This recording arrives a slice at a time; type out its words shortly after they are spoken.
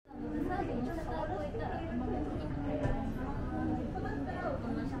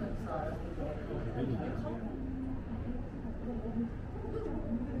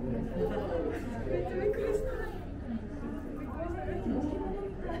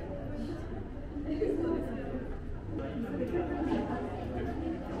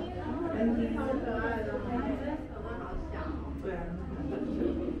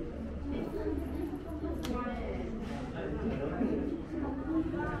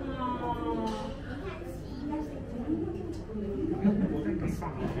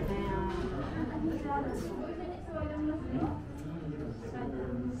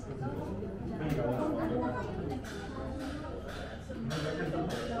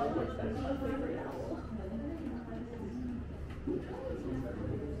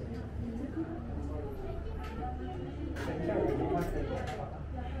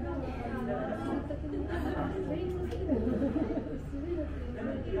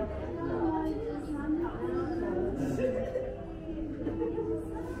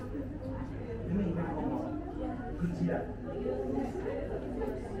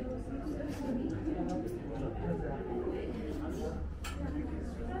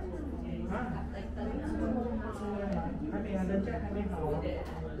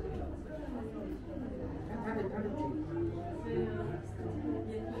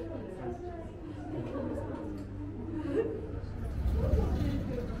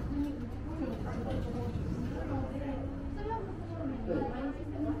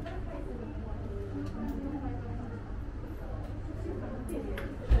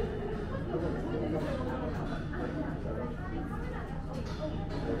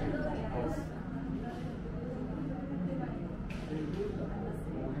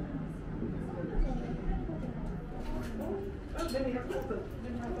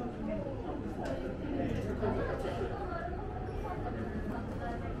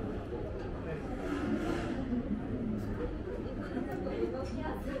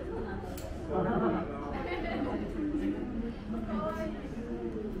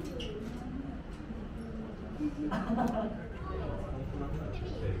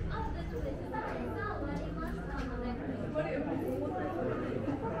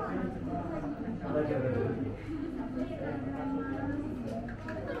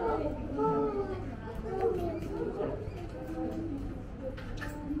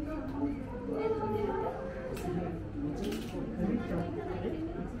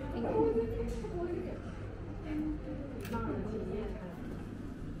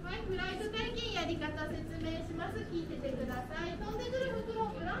フライト体験やり方説明します。聞いててください。飛んでくる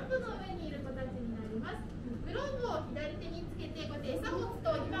袋、ブランコの上にいる子たちになります。グローブを左手につけて、こうやって餌を持つ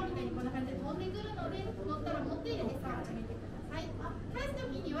と今みたいにこんな感じで飛んでくるので、乗ったら持っている餌をあげてください。返す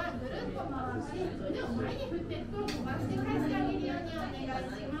ときにはぐるっと回して腕を前に振って袋を飛ばして返してあげるようにお願い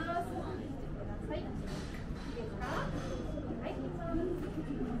します。はい、いいですか？はい。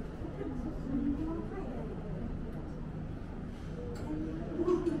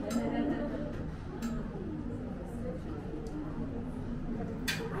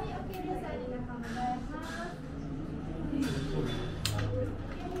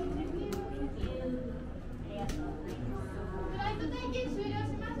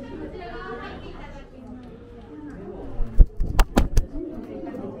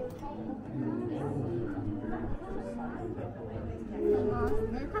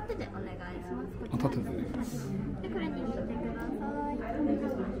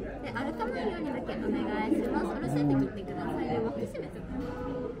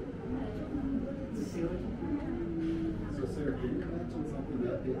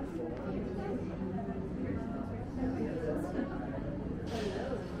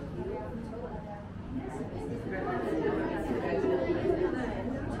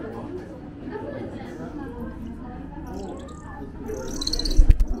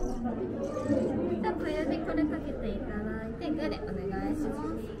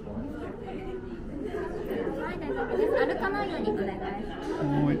歩かないようにお願いしま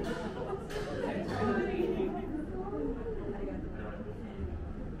す。